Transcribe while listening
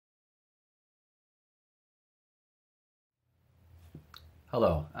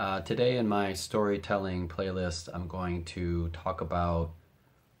Hello. Today in my storytelling playlist, I'm going to talk about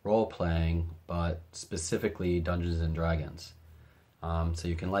role-playing, but specifically Dungeons and Dragons. So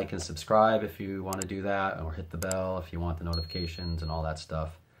you can like and subscribe if you want to do that, or hit the bell if you want the notifications and all that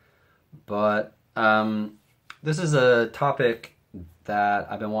stuff. But this is a topic that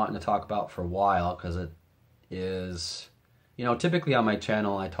I've been wanting to talk about for a while because it is, typically on my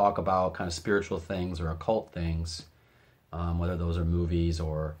channel I talk about kind of spiritual things or occult things. Whether those are movies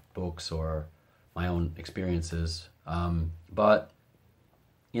or books or my own experiences. But,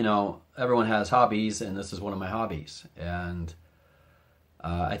 everyone has hobbies, and this is one of my hobbies. And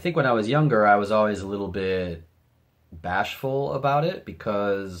I think when I was younger, I was always a little bit bashful about it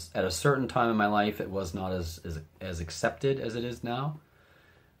because at a certain time in my life, it was not as accepted as it is now.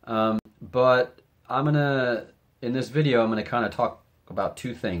 But in this video, I'm going to kind of talk about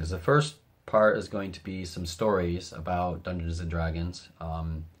two things. The first part is going to be some stories about Dungeons and Dragons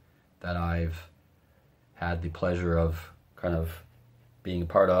that I've had the pleasure of kind of being a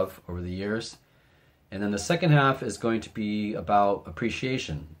part of over the years. And then the second half is going to be about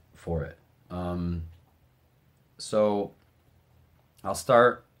appreciation for it. So I'll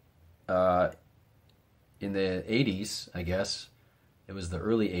start in the 80s, I guess. It was the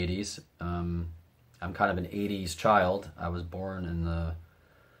early 80s. I'm kind of an 80s child. I was born in the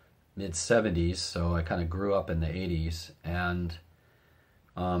mid-70s, so I kind of grew up in the 80s, and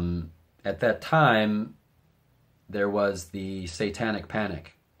at that time there was the Satanic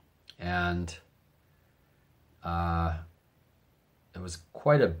Panic, and it was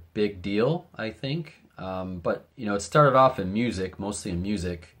quite a big deal, I think, but it started off in music, mostly in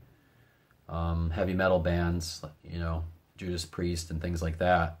music, heavy metal bands, Judas Priest and things like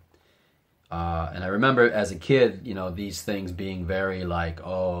that. And I remember as a kid, these things being very like,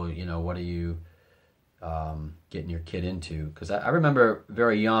 oh, what are you getting your kid into? Because I remember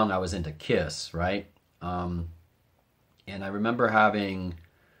very young, I was into Kiss, right? And I remember having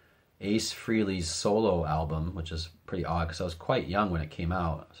Ace Frehley's solo album, which is pretty odd because I was quite young when it came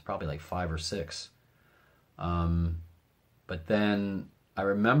out. I was probably like 5 or 6. But then I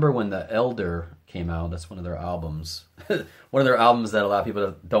remember when The Elder came out. That's one of their albums. One of their albums that a lot of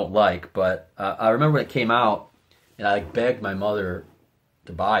people don't like. But I remember when it came out, and I begged my mother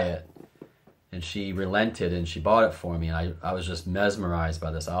to buy it. And she relented, and she bought it for me. And I was just mesmerized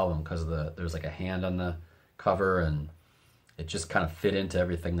by this album because there's like a hand on the cover, and it just kind of fit into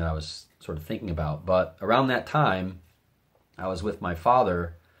everything that I was sort of thinking about. But around that time, I was with my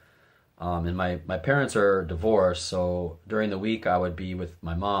father. And my parents are divorced, so during the week I would be with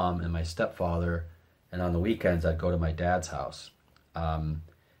my mom and my stepfather, and on the weekends I'd go to my dad's house. And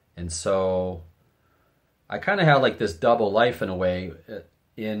so I kind of had like this double life in a way.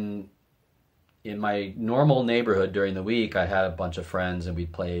 In my normal neighborhood during the week, I had a bunch of friends and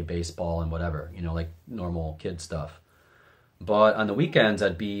we'd play baseball and whatever, like normal kid stuff. But on the weekends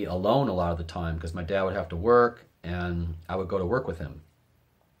I'd be alone a lot of the time because my dad would have to work and I would go to work with him.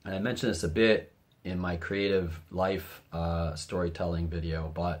 And I mentioned this a bit in my creative life storytelling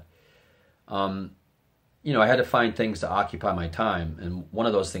video, but I had to find things to occupy my time, and one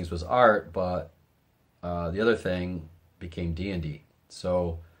of those things was art, but the other thing became D&D.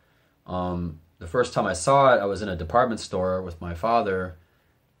 So the first time I saw it, I was in a department store with my father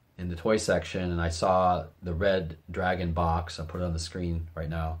in the toy section, and I saw the red dragon box. I'll put it on the screen right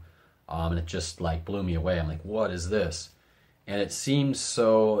now, and it just like blew me away. I'm like, what is this? And it seemed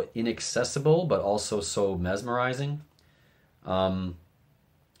so inaccessible, but also so mesmerizing. So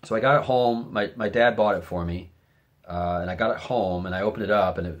I got it home. My dad bought it for me. And I got it home, and I opened it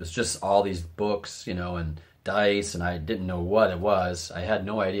up, and it was just all these books, and dice, and I didn't know what it was. I had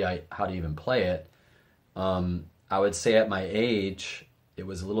no idea how to even play it. I would say at my age, it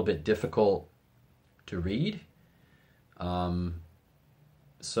was a little bit difficult to read.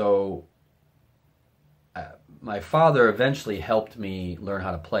 My father eventually helped me learn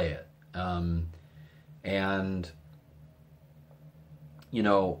how to play it.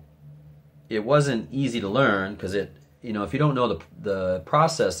 It wasn't easy to learn because if you don't know the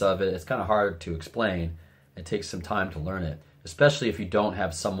process of it, it's kind of hard to explain. It takes some time to learn it, especially if you don't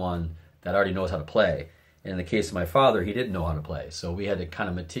have someone that already knows how to play. And in the case of my father, he didn't know how to play. So we had to kind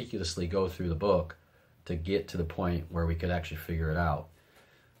of meticulously go through the book to get to the point where we could actually figure it out.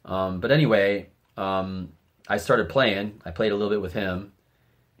 But anyway, I started playing. I played a little bit with him,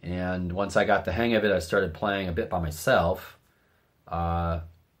 and once I got the hang of it, I started playing a bit by myself,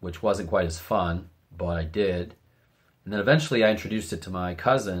 which wasn't quite as fun, but I did. And then eventually I introduced it to my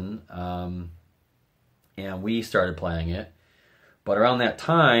cousin, and we started playing it. But around that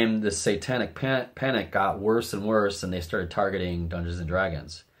time, this satanic panic got worse and worse, and they started targeting Dungeons and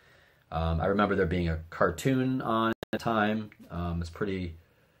Dragons. I remember there being a cartoon on at the time. It's pretty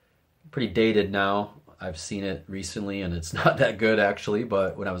dated now. I've seen it recently, and it's not that good actually.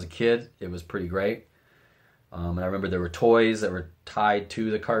 But when I was a kid, it was pretty great. And I remember there were toys that were tied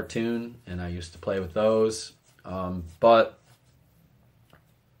to the cartoon, and I used to play with those. But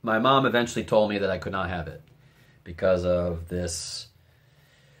my mom eventually told me that I could not have it because of this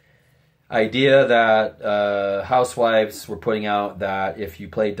idea that housewives were putting out that if you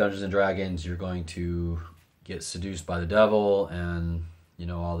play Dungeons and Dragons, you're going to get seduced by the devil and, you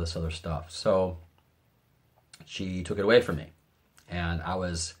know, all this other stuff. So she took it away from me, and I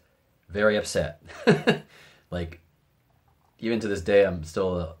was very upset. Like, even to this day, I'm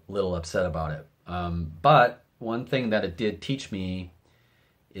still a little upset about it. But one thing that it did teach me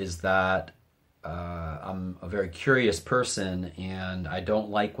is that I'm a very curious person, and I don't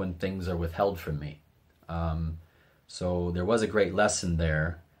like when things are withheld from me. So there was a great lesson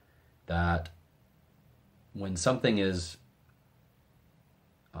there that when something is,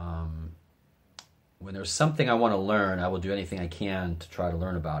 when there's something I want to learn, I will do anything I can to try to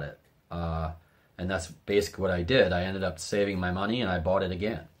learn about it. And that's basically what I did. I ended up saving my money, and I bought it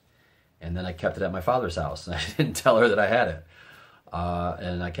again. And then I kept it at my father's house, and I didn't tell her that I had it.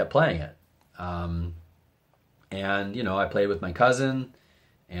 And I kept playing it. And, you know, I played with my cousin,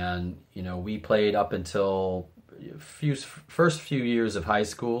 and, you know, we played up until first few years of high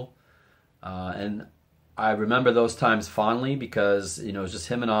school. And I remember those times fondly because, you know, it was just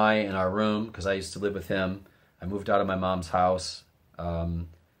him and I in our room because I used to live with him. I moved out of my mom's house,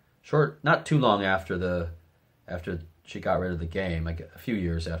 not too long after she got rid of the game, like a few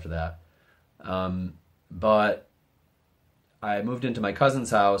years after that. But I moved into my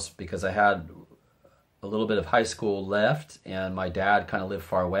cousin's house because I had a little bit of high school left, and my dad kind of lived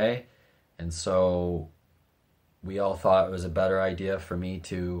far away. And so we all thought it was a better idea for me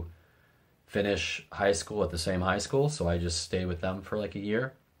to finish high school at the same high school. So I just stayed with them for like a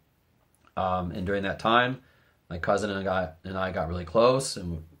year. And during that time, my cousin and I got really close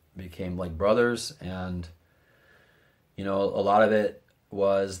and became like brothers. And, you know, a lot of it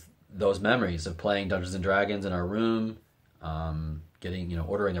was those memories of playing Dungeons and Dragons in our room,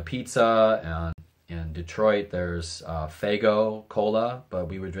 ordering a pizza. And in Detroit, there's Faygo Cola, but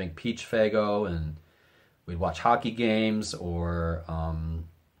we would drink peach Faygo, and we'd watch hockey games, or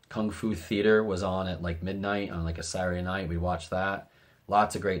Kung Fu Theater was on at like midnight on like a Saturday night. We'd watch that.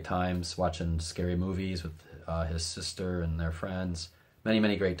 Lots of great times watching scary movies with his sister and their friends. Many,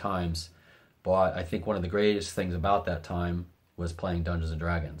 many great times. But I think one of the greatest things about that time was playing Dungeons and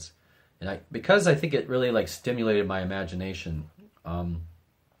Dragons. And because I think it really like stimulated my imagination. And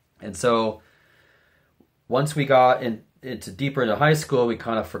so once we got into deeper into high school, we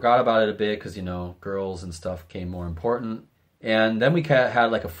kind of forgot about it a bit because, you know, girls and stuff became more important. And then we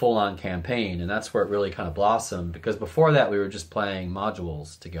had like a full-on campaign, and that's where it really kind of blossomed, because before that we were just playing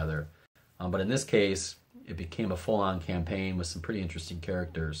modules together. But in this case, it became a full-on campaign with some pretty interesting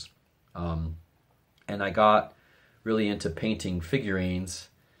characters. And I got really into painting figurines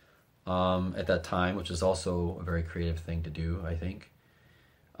at that time, which is also a very creative thing to do, I think.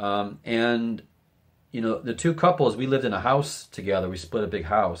 And, you know, the two couples, we lived in a house together. We split a big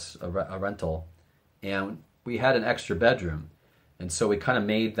house, a rental, and we had an extra bedroom. And so we kind of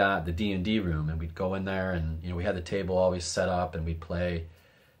made that the D&D room, and we'd go in there, and, you know, we had the table always set up, and we'd play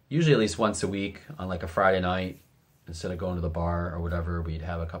usually at least once a week on like a Friday night. Instead of going to the bar or whatever, we'd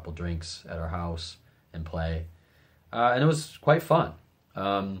have a couple drinks at our house and play. And it was quite fun.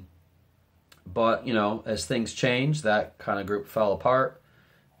 But, you know, as things changed, that kind of group fell apart.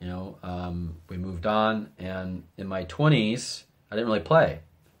 You know, we moved on, and in my 20s, I didn't really play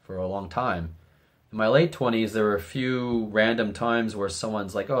for a long time. In my late 20s, there were a few random times where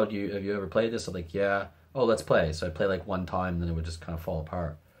someone's like, oh, have you ever played this? I'm like, yeah. Oh, let's play. So I play like one time, and then it would just kind of fall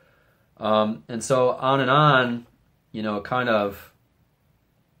apart. And so on and on, you know,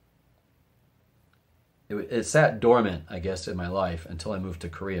 it sat dormant, I guess, in my life until I moved to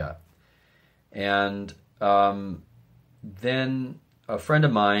Korea. And then a friend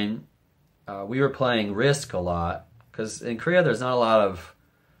of mine, we were playing Risk a lot, because in Korea there's not a lot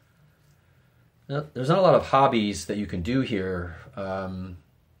of hobbies that you can do here,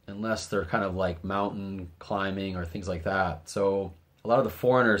 unless they're kind of like mountain climbing or things like that. So a lot of the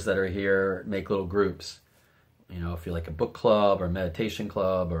foreigners that are here make little groups. You know, if you're like a book club or meditation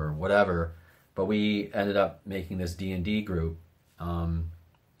club or whatever. But we ended up making this D&D group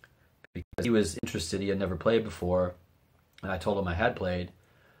because he was interested. He had never played before, and I told him I had played.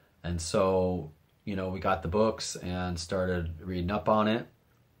 And so, we got the books and started reading up on it.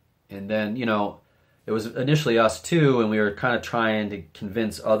 And then, it was initially us two, and we were kind of trying to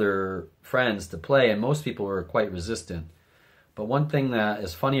convince other friends to play, and most people were quite resistant. But one thing that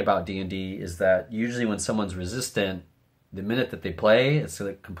is funny about D&D is that usually when someone's resistant, the minute that they play, it's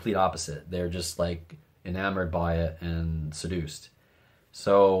the complete opposite. They're just like enamored by it and seduced.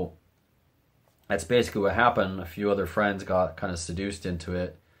 So that's basically what happened. A few other friends got kind of seduced into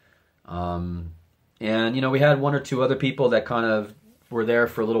it. And, we had one or two other people that kind of were there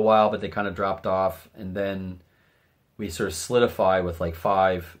for a little while, but they kind of dropped off. And then we sort of solidified with like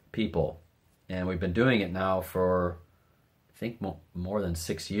 5 people. And we've been doing it now for, I think, more than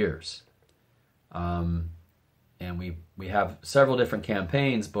 6 years. And we have several different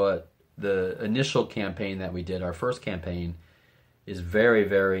campaigns, but the initial campaign that we did, our first campaign, is very,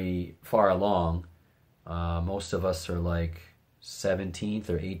 very far along. Most of us are like 17th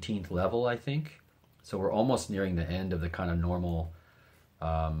or 18th level, I think. So we're almost nearing the end of the kind of normal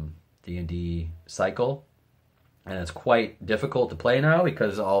D&D cycle. And it's quite difficult to play now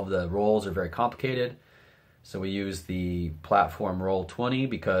because all of the roles are very complicated. So we use the platform Roll20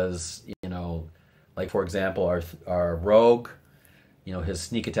 because, like for example, our rogue, his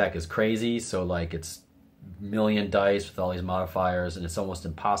sneak attack is crazy. So like it's million dice with all these modifiers, and it's almost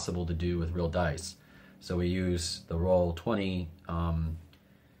impossible to do with real dice. So we use the Roll20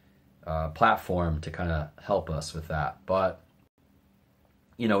 platform to kind of help us with that. But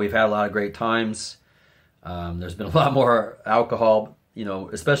we've had a lot of great times. There's been a lot more alcohol,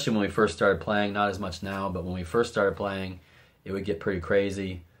 especially when we first started playing. Not as much now, but when we first started playing, it would get pretty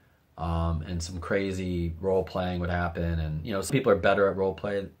crazy, and some crazy role playing would happen. And some people are better at role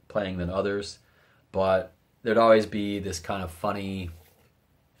playing than others, but there'd always be this kind of funny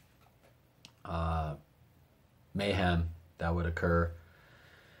mayhem that would occur.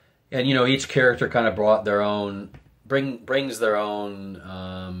 And each character kind of brought their own brings their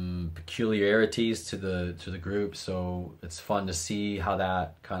own peculiarities to the group, so it's fun to see how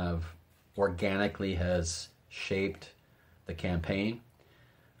that kind of organically has shaped the campaign.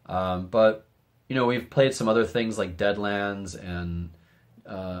 But we've played some other things like Deadlands, and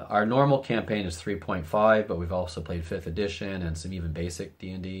our normal campaign is 3.5, but we've also played 5th edition and some even basic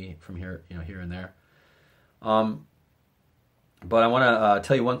D&D from here, here and there. But I want to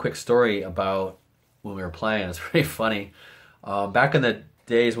tell you one quick story about when we were playing. It's pretty funny. Back in the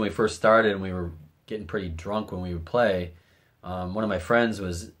days when we first started and we were getting pretty drunk when we would play, one of my friends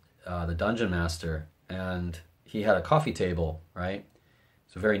was the dungeon master, and he had a coffee table, right?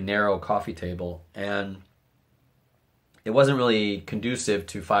 It's a very narrow coffee table, and it wasn't really conducive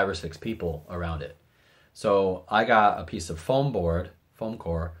to 5 or 6 people around it. So I got a piece of foam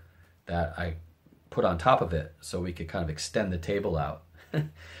core, that I put on top of it so we could kind of extend the table out.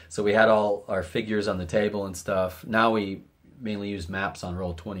 So we had all our figures on the table and stuff. Now we mainly use maps on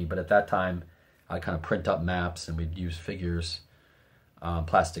Roll20, but at that time I kind of print up maps and we'd use figures,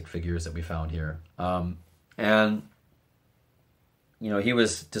 plastic figures that we found here. And he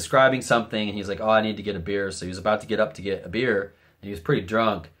was describing something, and he's like, oh, I need to get a beer. So he was about to get up to get a beer, and he was pretty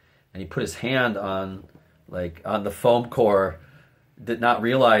drunk, and he put his hand on the foam core, not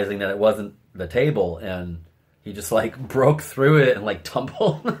realizing that it wasn't the table, and he just broke through it and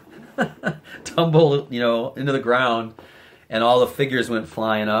tumbled into the ground, and all the figures went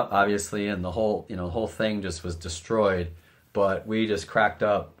flying up, obviously, and the whole thing just was destroyed. But we just cracked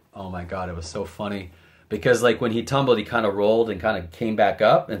up. Oh my God, it was so funny. Because when he tumbled, he kind of rolled and kind of came back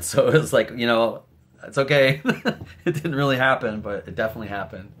up. And so it was it's okay. It didn't really happen, but it definitely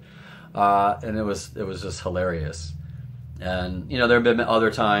happened. And it was just hilarious. And, there have been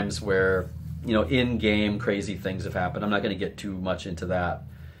other times where, in-game crazy things have happened. I'm not going to get too much into that.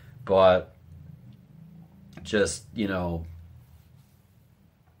 But just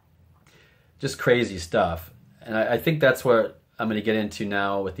crazy stuff. And I think that's what I'm going to get into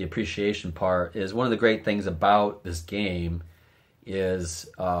now with the appreciation part. Is one of the great things about this game is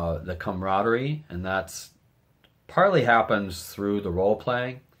the camaraderie, and that's partly happens through the role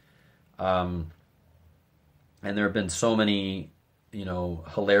playing. And there have been so many,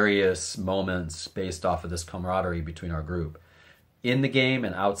 hilarious moments based off of this camaraderie between our group in the game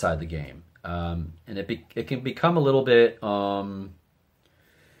and outside the game. And it can become a little bit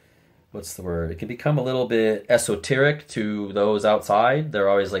what's the word? It can become a little bit esoteric to those outside. They're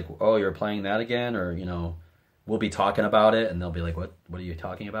always like, oh, you're playing that again? Or, we'll be talking about it, and they'll be like, what are you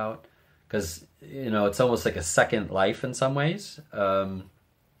talking about? Because, it's almost like a second life in some ways.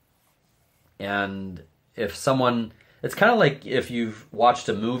 And if someone... It's kind of like if you've watched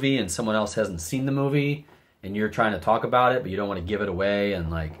a movie and someone else hasn't seen the movie, and you're trying to talk about it, but you don't want to give it away, and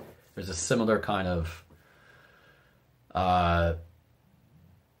there's a similar kind of,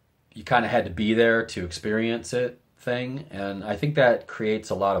 you kind of had to be there to experience it thing. And I think that creates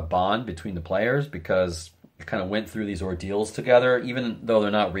a lot of bond between the players because you kind of went through these ordeals together, even though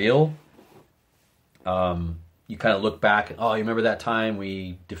they're not real. You kind of look back, oh, you remember that time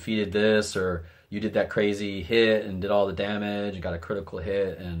we defeated this, or you did that crazy hit and did all the damage and got a critical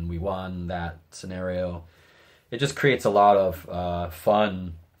hit and we won that scenario. It just creates a lot of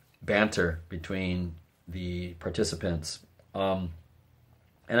fun banter between the participants. And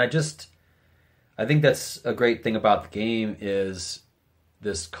I think that's a great thing about the game is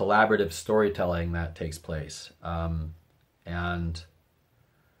this collaborative storytelling that takes place. And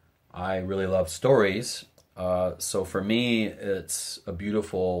I really love stories. So for me, it's a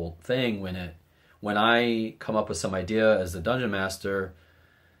beautiful thing when I come up with some idea as the dungeon master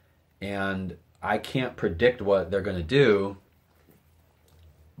and I can't predict what they're going to do,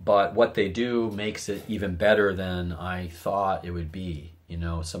 but what they do makes it even better than I thought it would be. You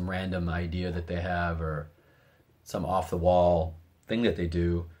know, some random idea that they have or some off-the-wall thing that they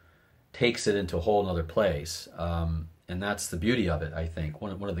do takes it into a whole nother place. And that's the beauty of it, I think,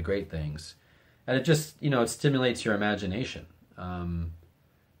 one of the great things. And it just, it stimulates your imagination.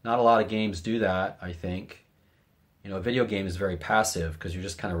 Not a lot of games do that, I think. A video game is very passive because you're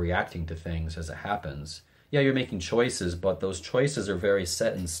just kind of reacting to things as it happens. Yeah, you're making choices, but those choices are very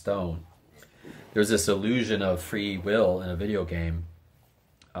set in stone. There's this illusion of free will in a video game.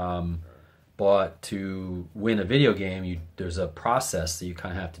 But to win a video game, there's a process that you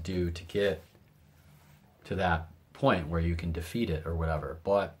kind of have to do to get to that point where you can defeat it or whatever.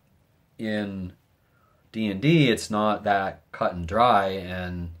 But in D&D, it's not that cut and dry,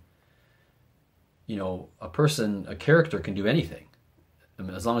 and a character can do anything. I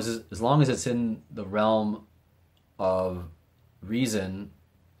mean, as long as it's in the realm of reason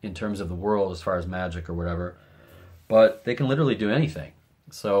in terms of the world as far as magic or whatever, but they can literally do anything.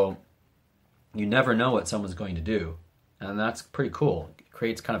 So you never know what someone's going to do, and that's pretty cool. It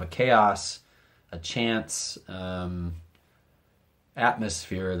creates kind of a chaos, a chance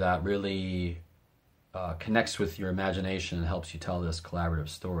atmosphere that really connects with your imagination and helps you tell this collaborative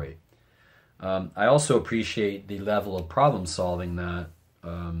story. I also appreciate the level of problem solving that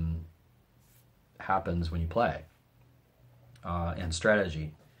happens when you play, and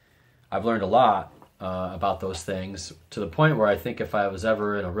strategy. I've learned a lot about those things to the point where I think if I was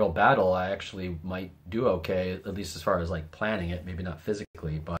ever in a real battle, I actually might do okay, at least as far as like planning it, maybe not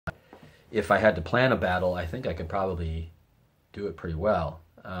physically, but if I had to plan a battle, I think I could probably do it pretty well.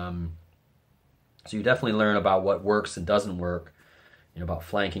 So you definitely learn about what works and doesn't work, about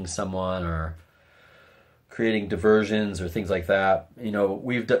flanking someone or creating diversions or things like that.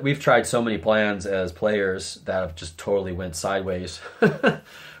 We've tried so many plans as players that have just totally went sideways.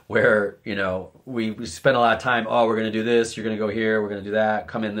 Where, we spend a lot of time, oh, we're going to do this, you're going to go here, we're going to do that,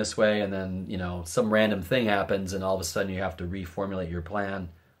 come in this way, and then, some random thing happens, and all of a sudden you have to reformulate your plan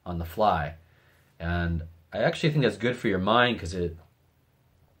on the fly. And I actually think that's good for your mind because it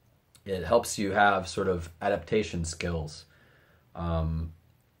helps you have sort of adaptation skills.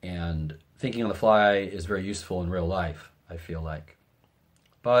 And thinking on the fly is very useful in real life, I feel like.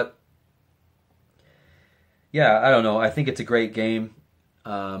 But, yeah, I don't know. I think it's a great game.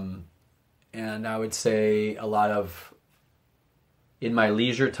 And I would say in my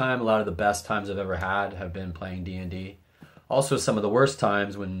leisure time, a lot of the best times I've ever had have been playing D&D. Also, some of the worst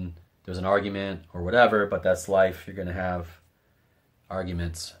times when there's an argument or whatever, but that's life. You're going to have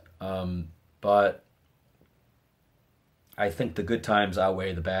arguments. But I think the good times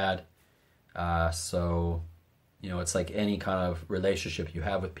outweigh the bad. So, it's like any kind of relationship you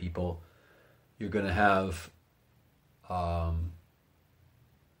have with people. You're going to have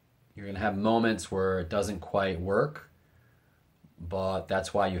moments where it doesn't quite work, but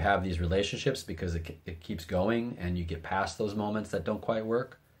that's why you have these relationships, because it keeps going and you get past those moments that don't quite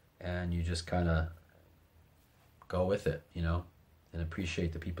work and you just kind of go with it, and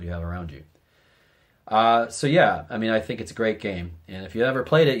appreciate the people you have around you. So yeah, I mean, I think it's a great game, and if you ever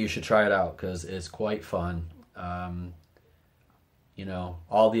played it, you should try it out because it's quite fun.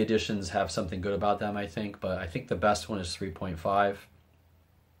 All the editions have something good about them, I think, but I think the best one is 3.5.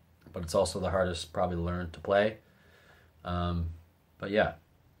 But it's also the hardest probably to learn to play. But yeah,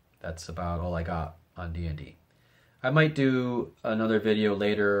 that's about all I got on D&D. I might do another video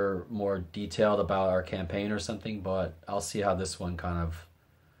later, more detailed about our campaign or something, but I'll see how this one kind of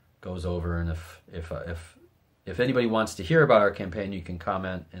goes over. And if anybody wants to hear about our campaign, you can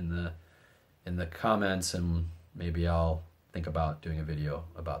comment in the comments, and maybe I'll think about doing a video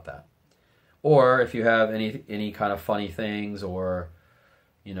about that. Or if you have any kind of funny things or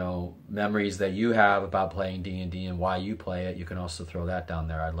you know, memories that you have about playing D&D and why you play it, you can also throw that down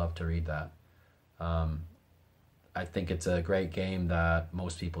there. I'd love to read that. I think it's a great game that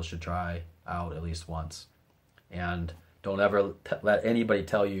most people should try out at least once. And don't ever let anybody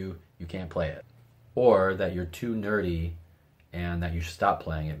tell you you can't play it, or that you're too nerdy and that you should stop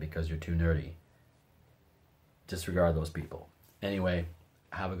playing it because you're too nerdy. Disregard those people. Anyway,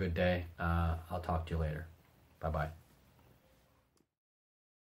 have a good day. I'll talk to you later. Bye-bye.